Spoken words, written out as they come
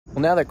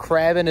Well, now that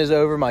crabbing is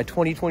over, my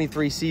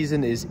 2023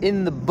 season is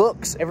in the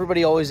books.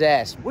 Everybody always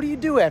asks, what do you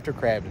do after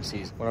crabbing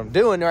season? What I'm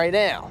doing right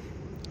now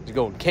is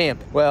going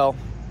camping. Well,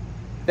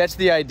 that's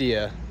the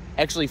idea.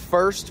 Actually,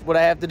 first, what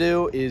I have to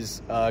do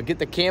is get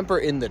the camper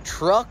in the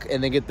truck,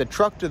 and then get the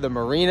truck to the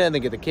marina, and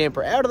then get the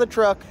camper out of the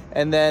truck,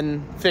 and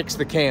then fix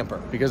the camper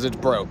because it's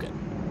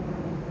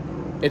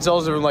broken. It's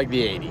also from like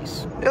the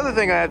 80s. The other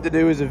thing I have to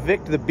do is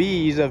evict the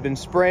bees. I've been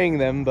spraying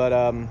them, but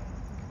I'm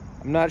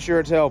not sure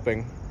it's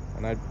helping,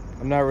 and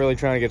I'm not really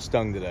trying to get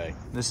stung today.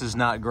 This is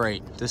not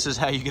great. This is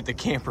how you get the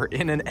camper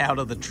in and out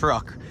of the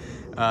truck.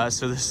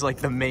 So this is like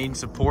the main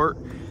support.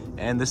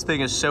 And this thing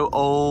is so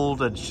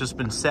old, it's just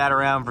been sat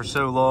around for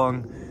so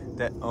long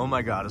that, oh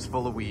my God, it's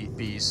full of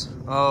bees.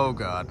 Oh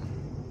God,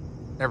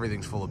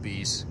 everything's full of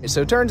bees.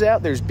 So it turns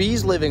out there's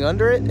bees living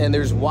under it and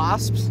there's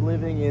wasps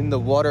living in the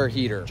water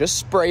heater. Just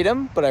sprayed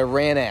them, but I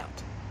ran out.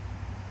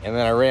 And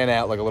then I ran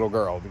out like a little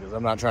girl because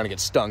I'm not trying to get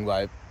stung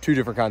by 2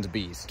 different kinds of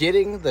bees.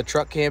 Getting the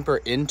truck camper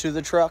into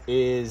the truck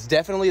is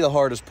definitely the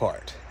hardest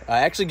part.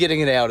 Actually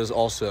getting it out is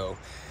also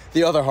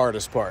the other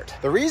hardest part.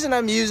 The reason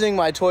I'm using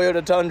my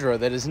Toyota Tundra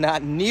that is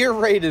not near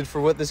rated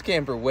for what this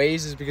camper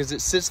weighs is because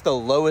it sits the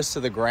lowest to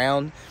the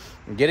ground.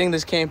 And getting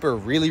this camper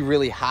really,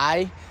 really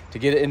high to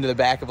get it into the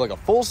back of like a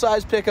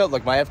full-size pickup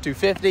like my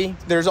F-250,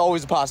 there's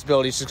always a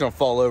possibility it's just gonna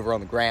fall over on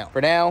the ground.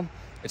 For now,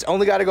 it's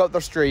only gotta go up the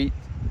street.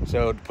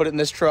 So to put it in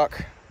this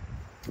truck,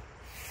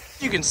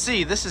 you can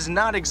see this is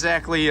not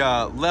exactly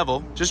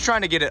level. Just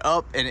trying to get it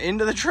up and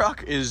into the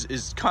truck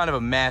is kind of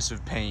a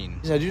massive pain.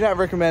 I do not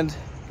recommend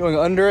going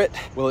under it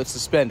while it's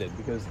suspended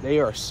because they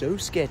are so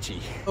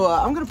sketchy. So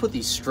I'm gonna put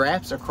these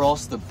straps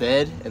across the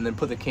bed and then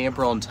put the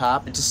camper on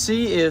top to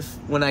see if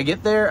when I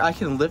get there, I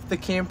can lift the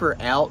camper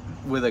out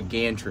with a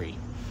gantry.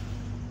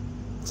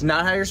 It's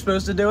not how you're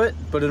supposed to do it,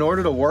 but in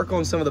order to work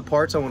on some of the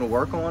parts I wanna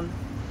work on,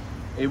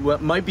 it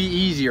might be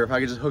easier if I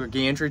could just hook a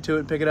gantry to it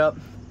and pick it up.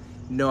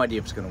 No idea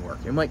if it's gonna work.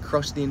 It might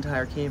crush the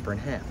entire camper in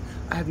half.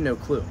 I have no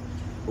clue,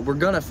 but we're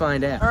gonna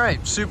find out. All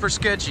right, super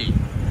sketchy.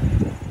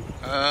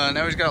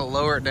 Now he's gotta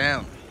lower it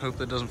down. Hope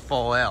that doesn't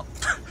fall out.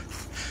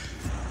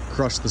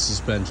 Crush the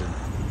suspension.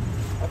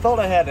 I thought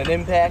I had an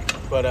impact,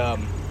 but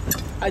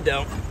I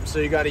don't. So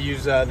you gotta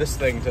use this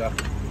thing to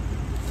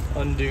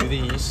undo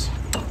these.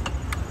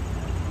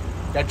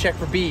 Gotta check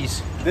for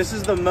bees. This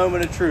is the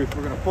moment of truth.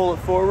 We're gonna pull it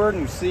forward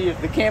and see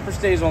if the camper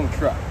stays on the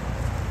truck.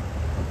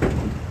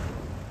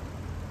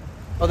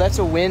 Oh, that's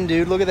a win,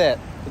 dude. Look at that.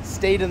 It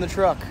stayed in the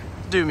truck.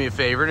 Do me a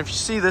favor, and if you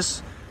see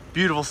this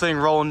beautiful thing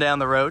rolling down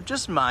the road,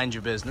 just mind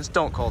your business.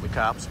 Don't call the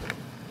cops.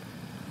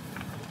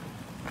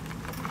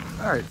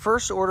 All right,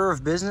 first order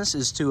of business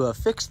is to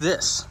fix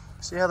this.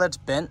 See how that's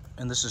bent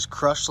and this is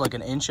crushed like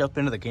an inch up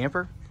into the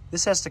camper?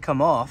 This has to come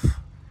off.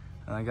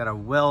 And I gotta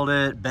weld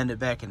it, bend it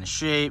back into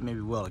shape, maybe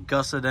weld a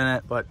gusset in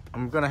it, but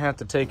I'm gonna have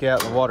to take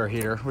out the water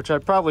heater, which I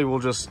probably will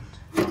just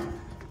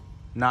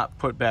not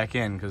put back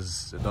in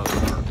because it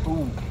doesn't work.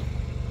 Ooh.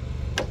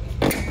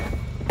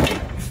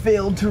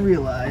 Failed to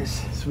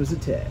realize this was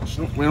attached.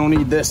 We don't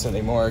need this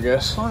anymore, I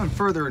guess. On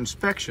further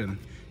inspection,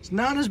 it's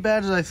not as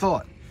bad as I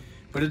thought,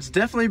 but it's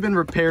definitely been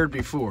repaired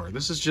before.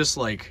 This is just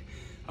like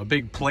a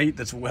big plate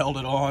that's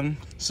welded on.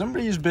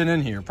 Somebody's been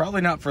in here, probably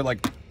not for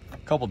like a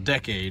couple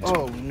decades.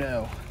 Oh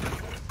no.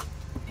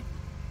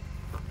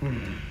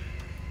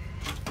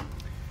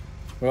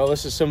 Well,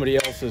 this is somebody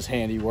else's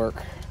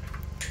handiwork.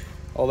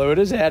 Although it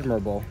is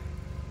admirable.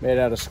 Made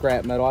out of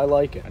scrap metal, I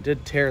like it. I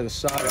did tear the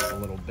side up a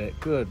little bit,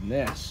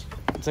 goodness.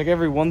 It's like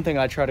every one thing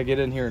I try to get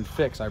in here and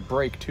fix, I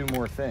break 2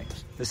 more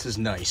things. This is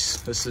nice.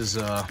 This is,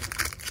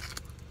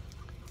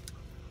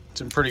 it's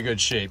in pretty good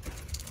shape.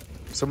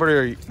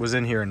 Somebody was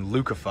in here and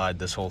lubricated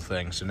this whole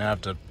thing, so now I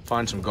have to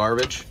find some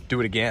garbage, do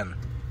it again.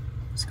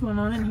 What's going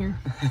on in here?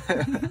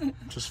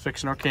 Just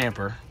fixing our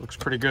camper. Looks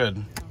pretty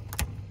good.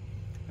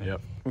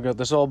 Yep. We got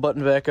this all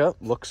buttoned back up.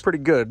 Looks pretty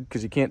good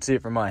because you can't see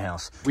it from my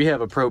house. We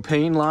have a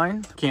propane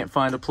line. Can't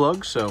find a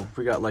plug, so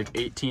we got like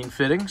 18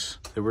 fittings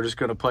that we're just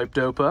gonna pipe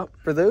dope up.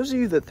 For those of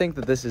you that think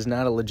that this is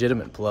not a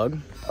legitimate plug,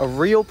 a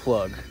real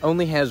plug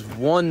only has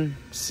 1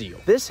 seal.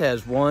 This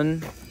has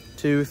 1,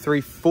 2,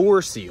 3,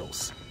 4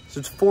 seals.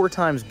 So it's 4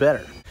 times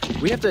better.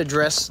 We have to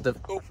address the,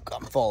 oh,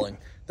 I'm falling,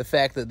 the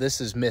fact that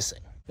this is missing.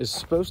 It's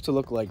supposed to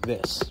look like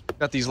this.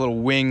 Got these little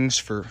wings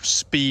for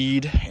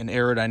speed and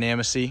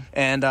aerodynamicy.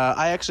 And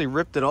I actually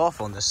ripped it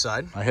off on this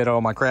side. I hit it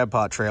on my crab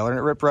pot trailer and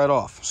it ripped right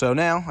off. So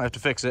now I have to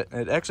fix it.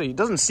 It actually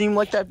doesn't seem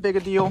like that big a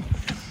deal,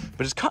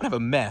 but it's kind of a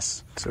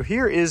mess. So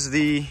here is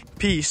the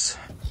piece.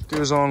 It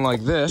goes on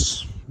like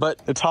this, but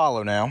it's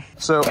hollow now.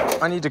 So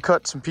I need to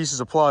cut some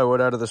pieces of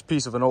plywood out of this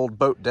piece of an old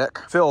boat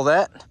deck. Fill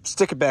that,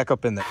 stick it back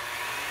up in there.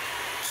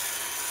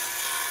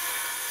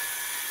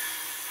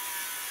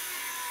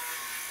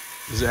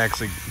 This is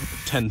actually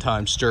 10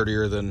 times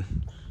sturdier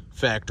than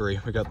factory.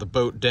 We got the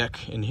boat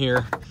deck in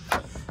here.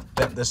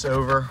 Bent this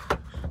over,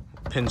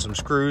 pin some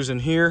screws in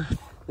here.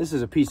 This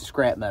is a piece of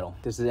scrap metal.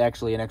 This is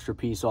actually an extra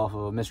piece off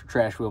of a Mr.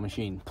 Trash Wheel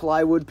machine.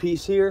 Plywood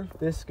piece here.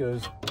 This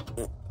goes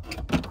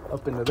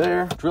up into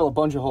there. Drill a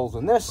bunch of holes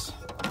in this.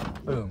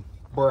 Boom.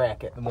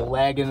 bracket, and we'll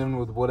lag in them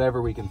with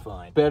whatever we can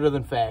find. Better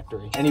than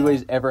factory.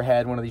 Anybody's ever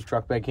had one of these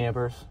truck bed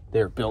campers?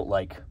 They're built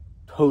like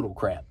total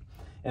crap,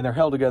 and they're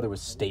held together with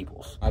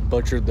staples. I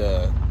butchered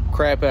the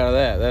crap out of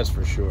that, that's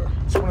for sure.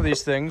 It's one of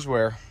these things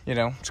where, you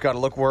know, it's got to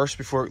look worse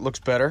before it looks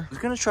better. I was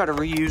gonna try to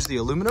reuse the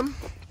aluminum,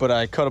 but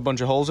I cut a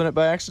bunch of holes in it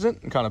by accident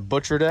and kind of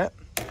butchered that.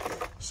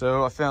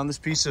 So I found this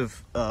piece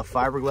of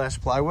fiberglass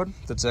plywood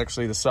that's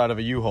actually the side of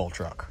a U-Haul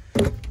truck.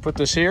 Put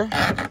this here,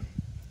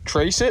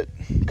 trace it,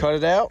 cut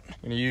it out. I'm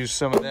gonna use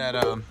some of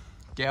that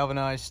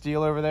galvanized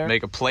steel over there.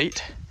 Make a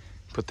plate,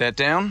 put that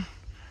down.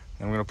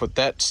 And I'm gonna put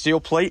that steel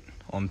plate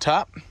on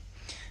top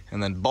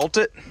and then bolt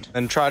it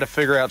and try to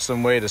figure out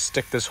some way to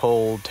stick this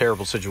whole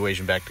terrible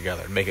situation back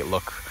together and make it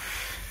look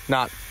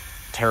not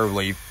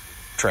terribly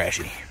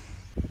trashy.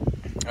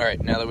 All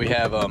right, now that we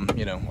have,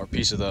 you know, our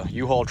piece of the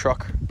U-Haul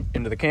truck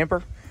into the camper,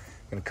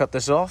 I'm gonna cut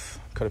this off,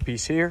 cut a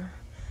piece here,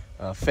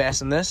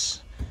 fasten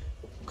this,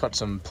 cut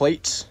some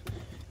plates.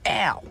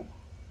 Ow,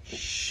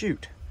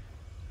 shoot,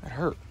 that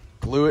hurt.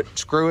 Glue it,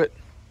 screw it,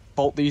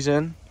 bolt these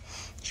in.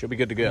 Should be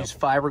good to go. Use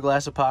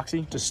fiberglass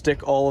epoxy to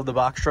stick all of the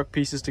box truck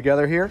pieces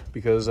together here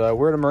because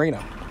we're at a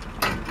marina.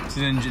 It's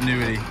an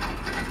ingenuity.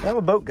 I'm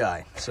a boat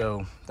guy,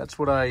 so that's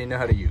what I know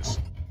how to use.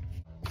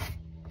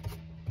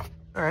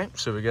 All right,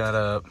 so we got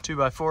a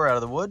 2x4 out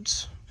of the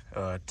woods,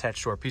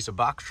 attached to our piece of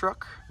box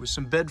truck with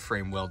some bed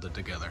frame welded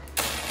together.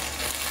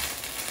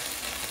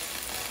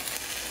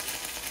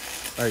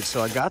 All right,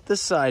 so I got this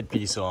side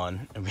piece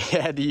on, and we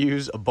had to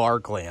use a bar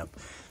clamp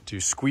to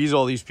squeeze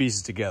all these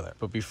pieces together.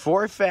 But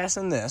before I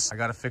fasten this, I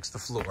gotta fix the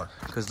floor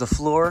because the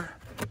floor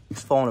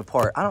is falling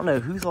apart. I don't know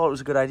who thought it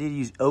was a good idea to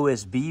use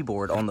OSB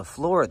board on the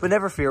floor, but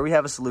never fear, we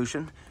have a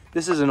solution.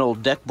 This is an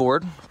old deck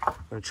board. I'm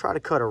gonna try to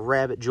cut a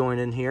rabbet joint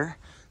in here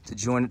to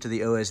join it to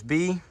the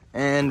OSB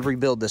and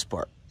rebuild this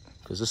part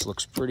because this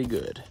looks pretty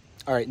good.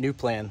 All right, new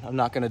plan. I'm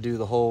not gonna do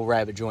the whole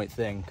rabbet joint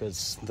thing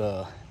because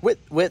the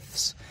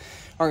widths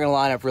aren't gonna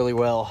line up really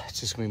well. It's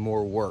just gonna be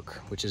more work,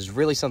 which is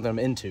really something I'm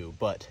into,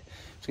 but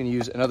I'm just gonna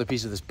use another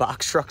piece of this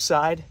box truck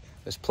side,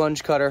 this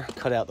plunge cutter,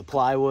 cut out the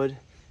plywood,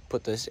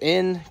 put this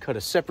in, cut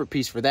a separate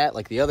piece for that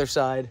like the other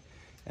side,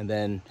 and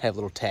then have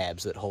little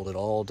tabs that hold it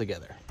all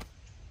together.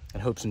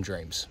 And hopes and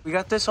dreams. We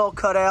got this all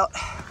cut out.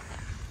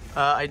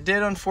 I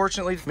did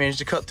unfortunately manage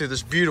to cut through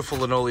this beautiful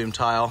linoleum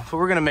tile, but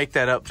we're gonna make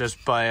that up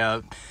just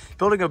by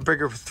building a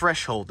bigger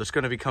threshold that's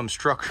gonna become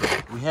structural.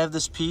 We have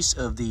this piece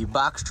of the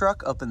box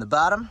truck up in the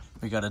bottom.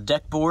 We got a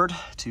deck board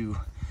to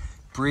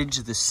bridge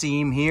the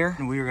seam here,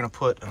 and we are gonna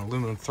put an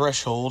aluminum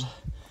threshold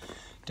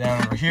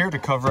down over here to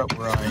cover up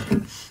where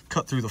I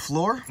cut through the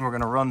floor. And we're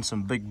gonna run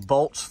some big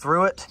bolts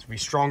through it to be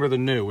stronger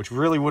than new, which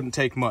really wouldn't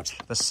take much.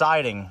 The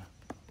siding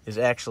is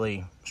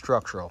actually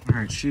structural. All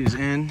right, she's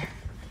in.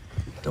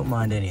 Don't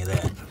mind any of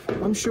that.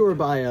 I'm sure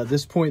by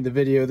this point in the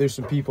video, there's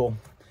some people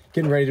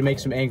getting ready to make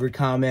some angry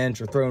comments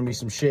or throwing me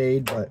some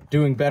shade, but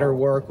doing better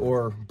work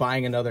or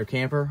buying another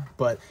camper.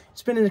 But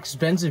it's been an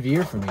expensive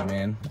year for me,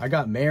 man. I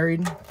got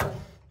married,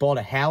 bought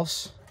a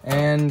house,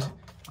 and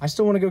I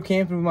still want to go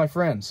camping with my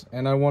friends.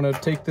 And I want to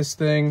take this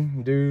thing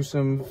and do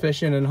some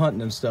fishing and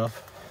hunting and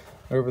stuff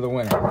over the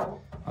winter.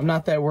 I'm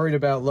not that worried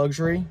about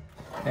luxury,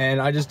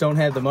 and I just don't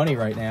have the money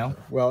right now.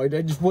 Well,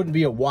 it just wouldn't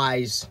be a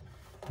wise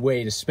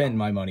way to spend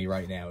my money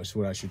right now, is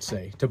what I should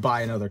say, to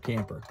buy another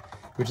camper,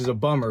 which is a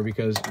bummer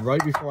because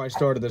right before I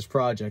started this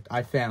project,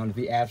 I found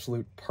the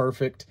absolute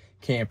perfect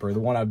camper, the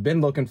one I've been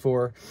looking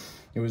for.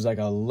 It was like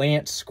a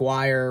Lance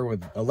Squire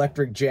with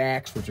electric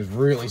jacks, which is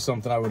really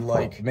something I would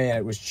like. Man,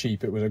 it was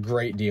cheap. It was a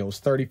great deal. It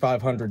was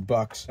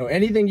 $3,500. So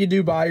anything you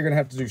do buy, you're gonna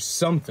have to do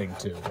something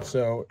to.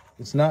 So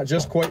it's not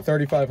just quite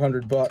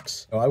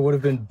 $3,500. I would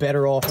have been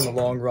better off in the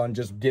long run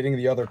just getting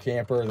the other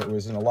camper that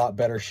was in a lot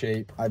better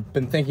shape. I've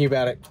been thinking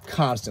about it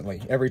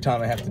constantly every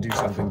time I have to do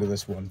something to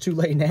this one. Too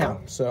late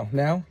now. So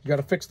now you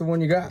gotta fix the one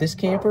you got. This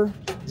camper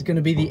is gonna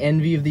be the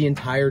envy of the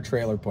entire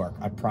trailer park,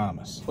 I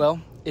promise.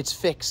 Well, it's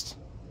fixed.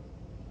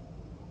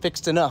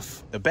 Fixed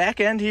enough. The back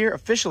end here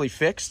officially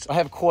fixed. I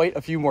have quite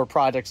a few more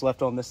projects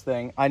left on this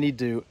thing. I need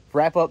to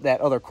wrap up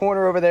that other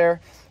corner over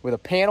there with a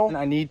panel, and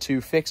I need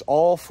to fix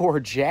all 4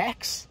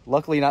 jacks.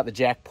 Luckily not the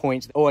jack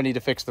points. Oh, I need to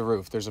fix the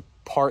roof. There's a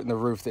part in the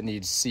roof that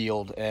needs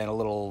sealed and a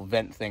little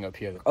vent thing up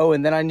here. Oh,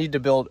 and then I need to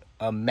build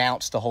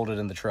mounts to hold it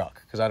in the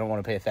truck because I don't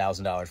want to pay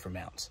 $1,000 for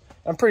mounts.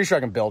 I'm pretty sure I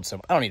can build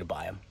some. I don't need to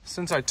buy them.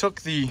 Since I took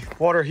the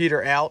water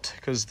heater out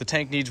because the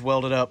tank needs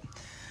welded up,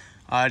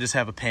 I just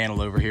have a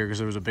panel over here because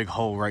there was a big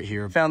hole right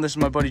here. Found this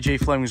in my buddy Jay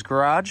Fleming's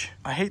garage.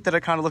 I hate that it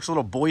kind of looks a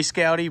little Boy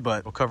Scouty,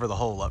 but we'll cover the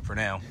hole up for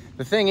now.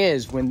 The thing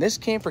is, when this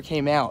camper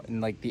came out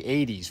in like the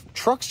 80s,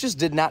 trucks just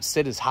did not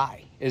sit as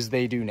high as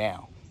they do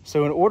now.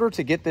 So in order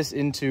to get this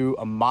into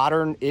a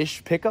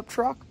modern-ish pickup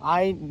truck,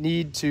 I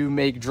need to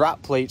make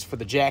drop plates for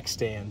the jack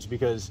stands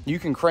because you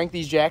can crank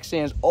these jack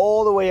stands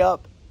all the way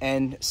up,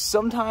 and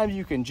sometimes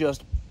you can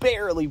just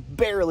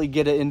barely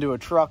get it into a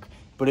truck,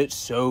 but it's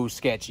so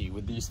sketchy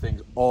with these things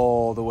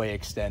all the way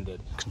extended.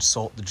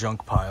 Consult the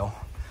junk pile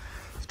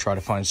to try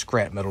to find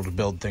scrap metal to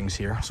build things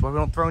here. That's why we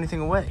don't throw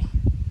anything away.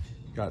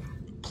 Got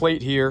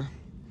plate here.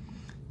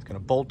 It's Gonna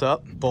bolt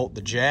up, bolt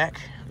the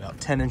jack about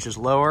 10 inches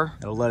lower.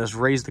 That'll let us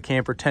raise the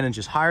camper 10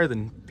 inches higher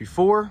than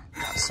before.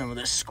 Got some of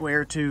this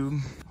square tube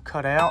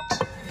cut out.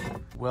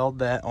 Weld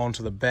that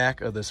onto the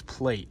back of this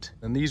plate.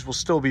 And these will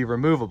still be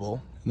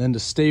removable. And then to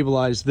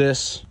stabilize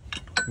this,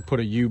 we put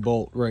a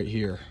U-bolt right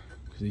here,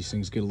 because these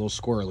things get a little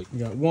squirrely. We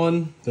got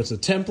one that's a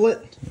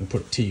template. I'm gonna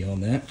put a T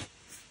on that.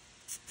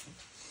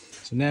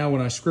 So now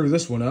when I screw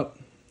this one up,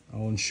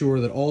 I'll ensure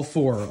that all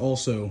four are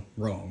also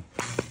wrong.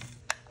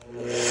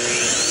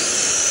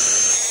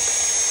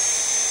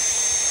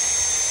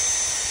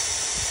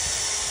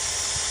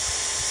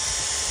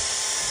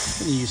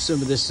 I'm gonna use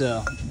some of this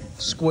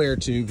square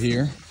tube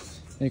here.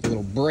 Make a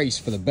little brace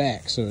for the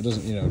back so it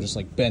doesn't, you know, just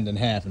like bend in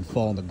half and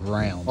fall on the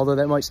ground. Although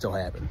that might still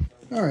happen.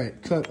 All right,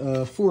 cut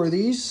 4 of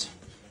these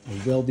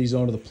and weld these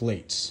onto the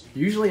plates.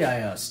 Usually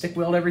I stick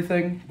weld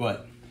everything,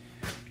 but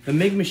the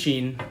MIG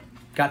machine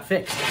got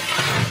fixed.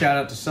 Shout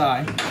out to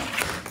Cy.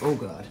 Oh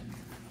God,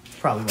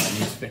 probably what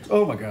needs fixed.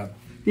 Oh my God.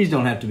 These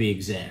don't have to be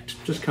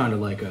exact, just kind of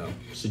like a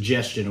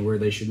suggestion of where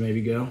they should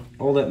maybe go.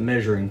 All that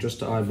measuring just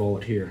to eyeball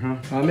it here,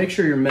 huh? Make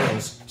sure your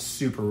metal's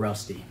super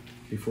rusty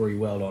before you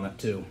weld on it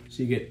too,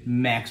 so you get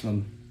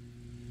maximum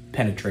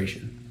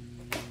penetration.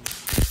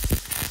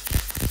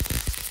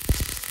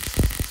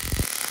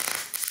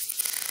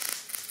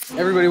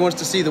 Everybody wants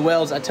to see the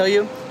welds. I tell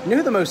you, you know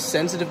who the most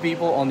sensitive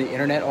people on the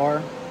internet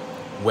are?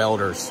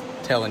 Welders.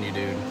 Telling you,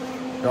 dude.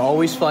 They're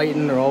always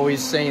fighting, they're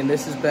always saying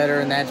this is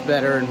better and that's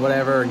better and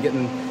whatever, and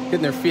getting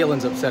their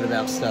feelings upset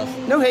about stuff.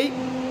 No hate,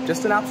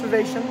 just an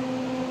observation.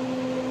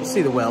 We'll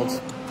see the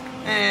welds.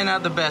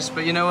 Not the best,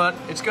 but you know what?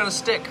 It's gonna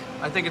stick.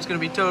 I think it's gonna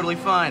be totally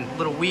fine. A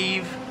little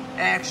weave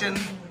action,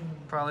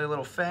 probably a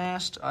little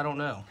fast, I don't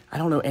know. I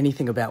don't know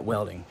anything about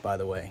welding, by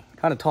the way.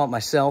 Kind of taught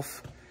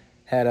myself.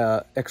 Had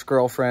a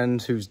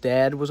ex-girlfriend whose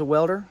dad was a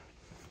welder.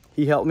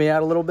 He helped me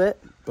out a little bit,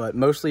 but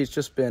mostly it's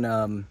just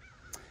been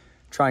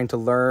trying to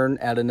learn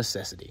out of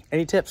necessity.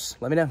 Any tips?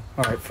 Let me know.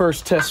 All right,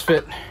 first test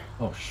fit.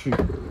 Oh shoot.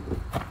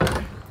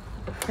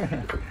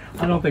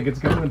 I don't think it's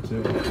going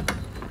to.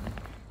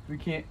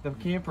 The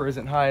camper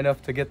isn't high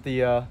enough to get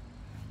the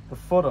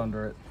foot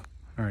under it.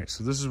 All right,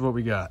 so this is what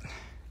we got.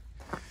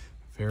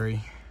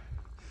 Very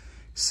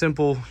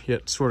simple,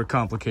 yet sort of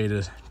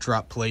complicated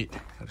drop plate.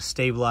 Got a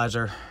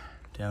stabilizer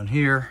down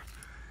here.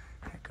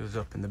 That goes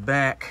up in the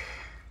back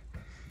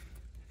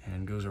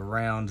and goes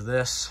around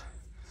this.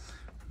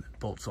 That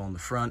bolts on the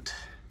front.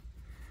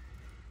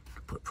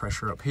 Put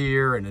pressure up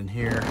here and in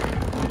here.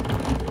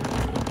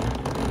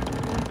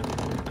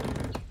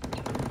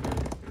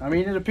 I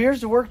mean, it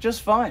appears to work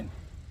just fine.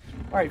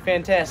 All right,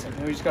 fantastic.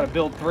 Now we just gotta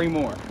build 3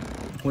 more.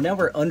 Well, now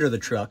we're under the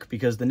truck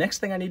because the next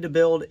thing I need to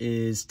build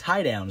is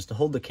tie downs to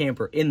hold the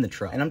camper in the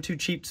truck. And I'm too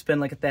cheap to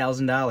spend like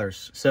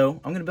 $1,000. So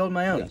I'm gonna build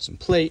my own. Got some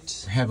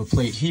plates. I have a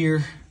plate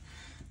here,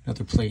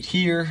 another plate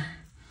here,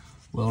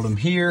 weld them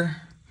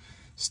here,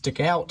 stick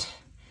out,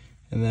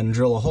 and then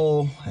drill a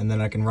hole, and then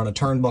I can run a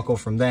turnbuckle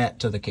from that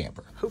to the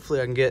camper. Hopefully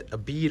I can get a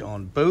bead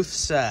on both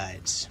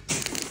sides.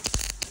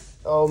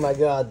 Oh my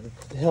God,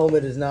 the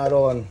helmet is not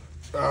on.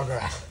 Oh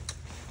God,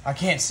 I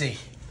can't see.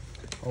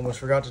 Almost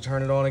forgot to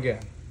turn it on again.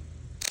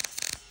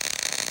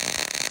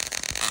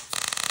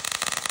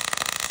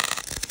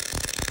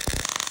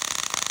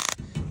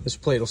 This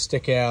plate will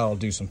stick out. I'll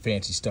do some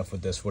fancy stuff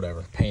with this,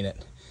 whatever, paint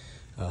it.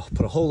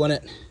 Put a hole in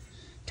it,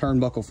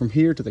 turnbuckle from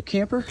here to the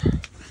camper.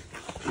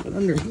 But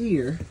under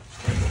here,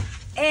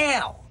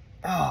 ow!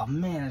 Oh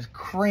man, I just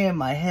crammed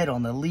my head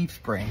on the leaf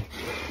spring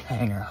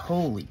hanger.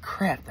 Holy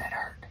crap, that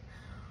hurt.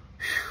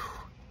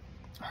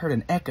 I heard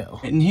an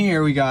echo. In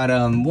here, we got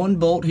 1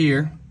 bolt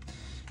here,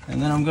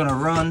 and then I'm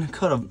gonna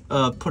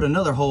put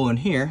another hole in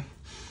here,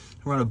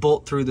 run a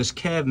bolt through this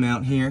cab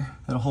mount here.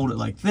 That'll hold it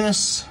like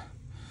this,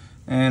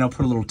 and I'll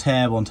put a little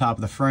tab on top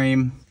of the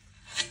frame.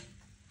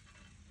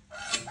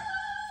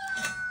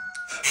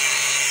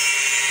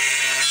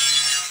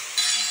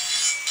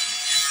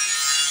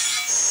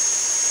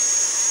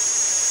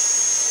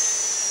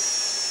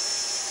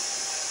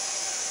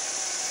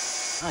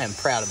 I am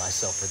proud of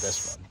myself for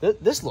this one.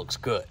 This looks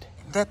good.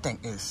 That thing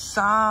is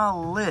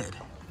solid.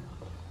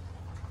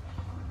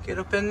 Get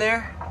up in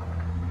there.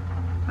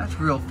 That's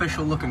real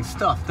official looking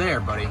stuff there,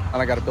 buddy. And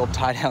I gotta build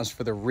tie downs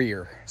for the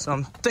rear. So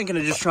I'm thinking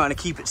of just trying to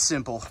keep it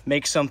simple.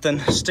 Make something,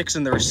 sticks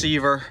in the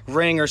receiver,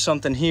 ring or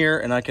something here,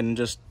 and I can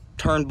just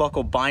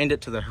turnbuckle bind it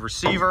to the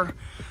receiver,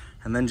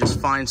 and then just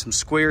find some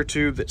square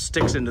tube that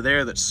sticks into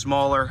there that's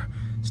smaller,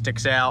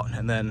 sticks out,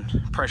 and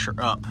then pressure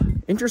up.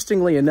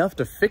 Interestingly enough,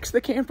 to fix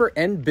the camper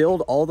and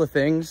build all the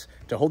things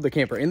to hold the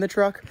camper in the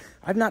truck,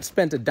 I've not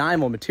spent a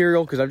dime on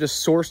material because I've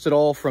just sourced it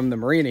all from the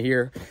marina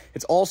here.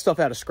 It's all stuff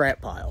out of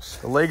scrap piles.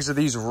 The legs of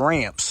these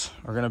ramps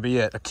are gonna be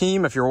it.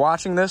 Akeem, if you're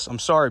watching this, I'm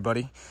sorry,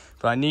 buddy,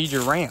 but I need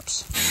your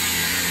ramps.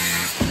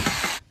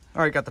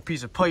 All right, got the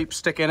piece of pipe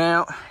sticking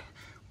out,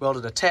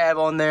 welded a tab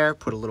on there,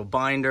 put a little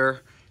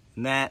binder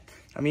and that.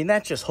 I mean,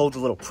 that just holds a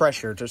little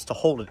pressure just to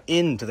hold it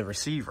into the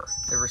receiver.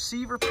 The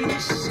receiver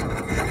piece,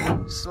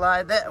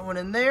 slide that one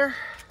in there.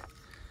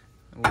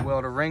 And we'll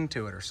weld a ring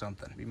to it or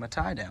something. Be my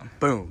tie down.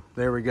 Boom,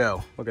 there we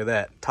go. Look at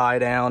that, tie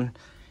down,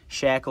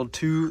 shackled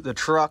to the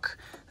truck.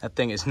 That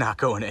thing is not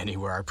going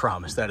anywhere, I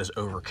promise. That is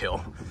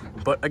overkill.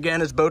 But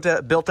again, it's built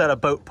out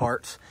of boat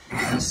parts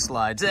and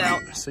slides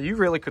out. So you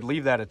really could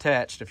leave that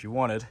attached if you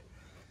wanted.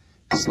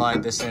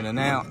 Slide this in and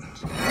out.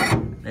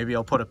 Maybe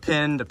I'll put a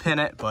pin to pin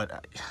it,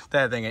 but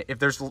that thing, if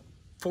there's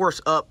force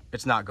up,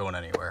 it's not going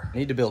anywhere. I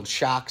need to build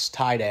shocks,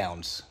 tie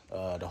downs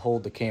to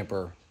hold the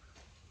camper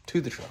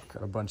to the truck.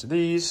 Got a bunch of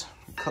these,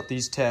 cut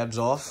these tabs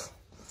off.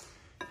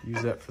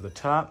 Use that for the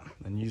top,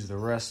 then use the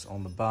rest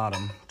on the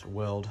bottom to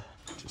weld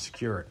to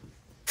secure it.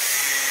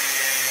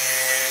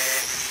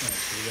 All right,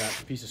 so we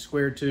got a piece of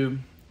square tube,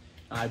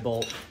 eye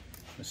bolt,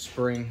 a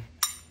spring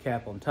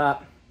cap on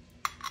top,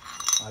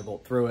 eye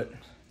bolt through it,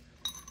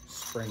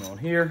 spring on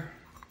here,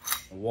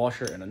 a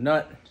washer and a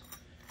nut,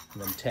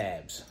 and then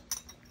tabs.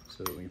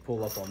 So that when you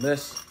pull up on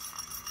this,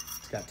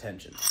 it's got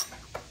tension.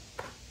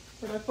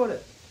 Where'd I put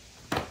it?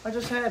 I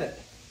just had it.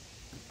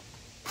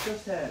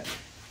 Just had it.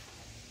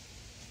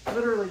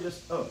 Literally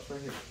just, oh, it's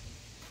right here.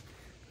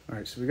 All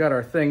right, so we got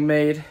our thing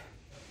made.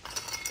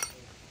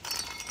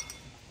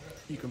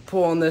 You can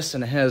pull on this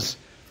and it has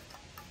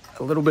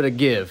a little bit of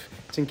give.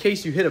 It's in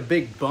case you hit a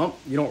big bump,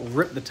 you don't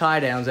rip the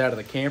tie downs out of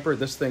the camper.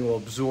 This thing will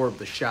absorb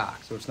the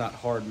shock, so it's not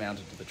hard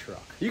mounted to the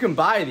truck. You can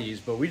buy these,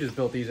 but we just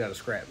built these out of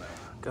scrap metal.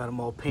 Got them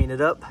all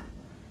painted up.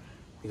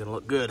 They're gonna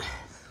look good.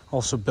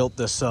 Also built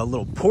this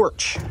little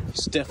porch.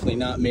 It's definitely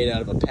not made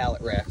out of a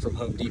pallet rack from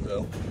Home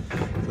Depot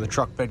for the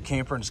truck bed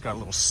camper, and it's got a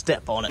little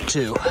step on it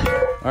too.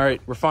 All right,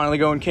 we're finally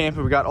going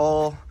camping. We got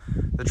all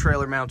the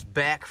trailer mounts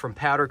back from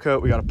powder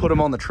coat. We got to put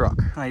them on the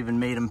truck. I even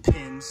made them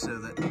pins so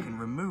that you can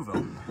remove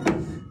them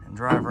and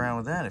drive around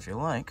with that if you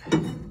like.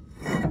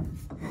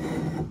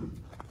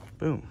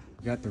 Boom.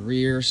 We got the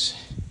rears.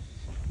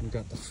 We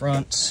got the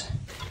fronts.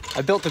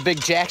 I built the big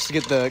jacks to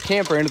get the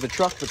camper into the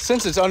truck, but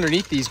since it's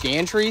underneath these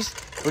gantries,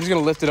 we're just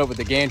gonna lift it up with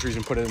the gantries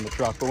and put it in the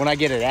truck. But when I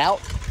get it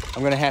out,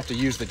 I'm gonna have to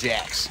use the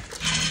jacks.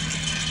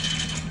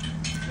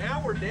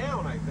 Now we're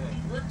down, I think.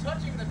 We're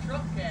touching the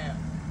truck cab.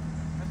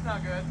 That's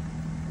not good.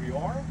 We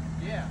are?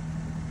 Yeah.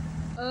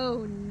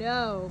 Oh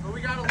no. But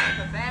we gotta lift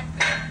the back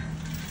there.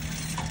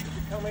 Is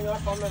it coming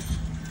up on the...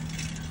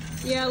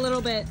 Yeah, a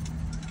little bit.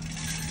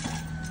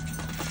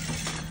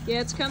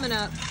 Yeah, it's coming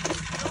up.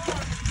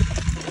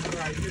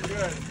 All right, you're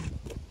good.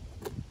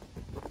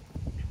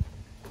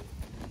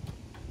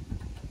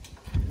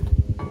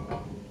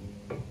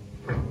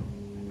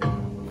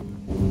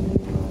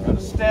 Got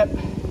a step.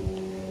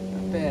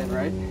 Not bad,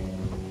 right?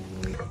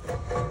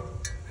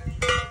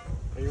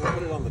 You want to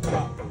put it on the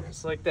top.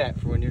 Just like that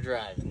for when you're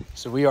driving.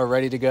 So we are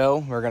ready to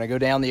go. We're gonna go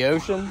down the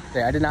ocean.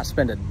 Okay, I did not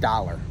spend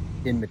 $1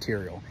 in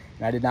material.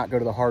 And I did not go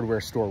to the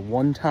hardware store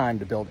one time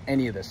to build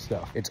any of this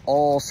stuff. It's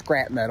all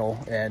scrap metal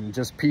and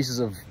just pieces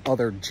of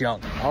other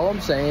junk. All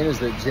I'm saying is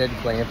that Jed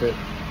Clampett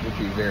would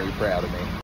be very proud of me.